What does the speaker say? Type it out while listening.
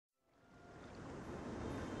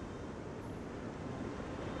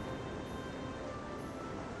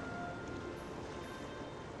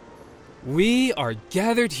We are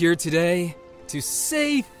gathered here today to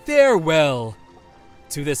say farewell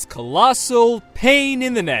to this colossal pain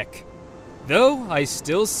in the neck. Though I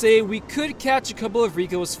still say we could catch a couple of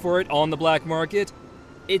Ricos for it on the black market,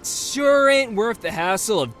 it sure ain't worth the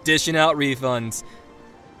hassle of dishing out refunds.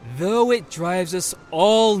 Though it drives us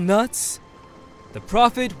all nuts, the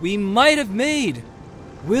profit we might have made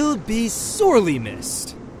will be sorely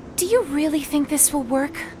missed. Do you really think this will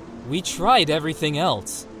work? We tried everything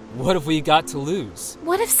else. What have we got to lose?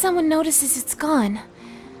 What if someone notices it's gone?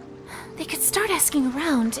 They could start asking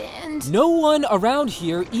around and... No one around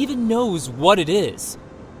here even knows what it is.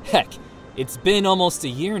 Heck, it's been almost a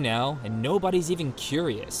year now, and nobody's even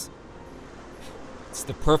curious. It's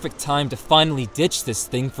the perfect time to finally ditch this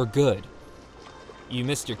thing for good. You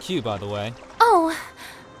missed your cue, by the way. Oh,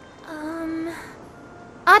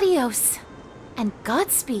 adios. And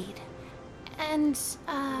Godspeed. And,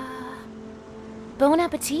 bon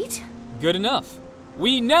appetit? Good enough.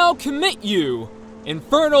 We now commit you,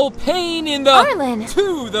 infernal pain in the... Arlan!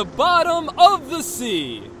 To the bottom of the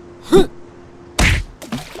sea!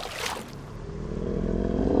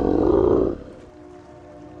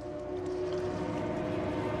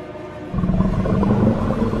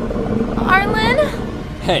 Arlan?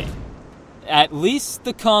 Hey, at least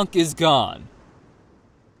the conch is gone.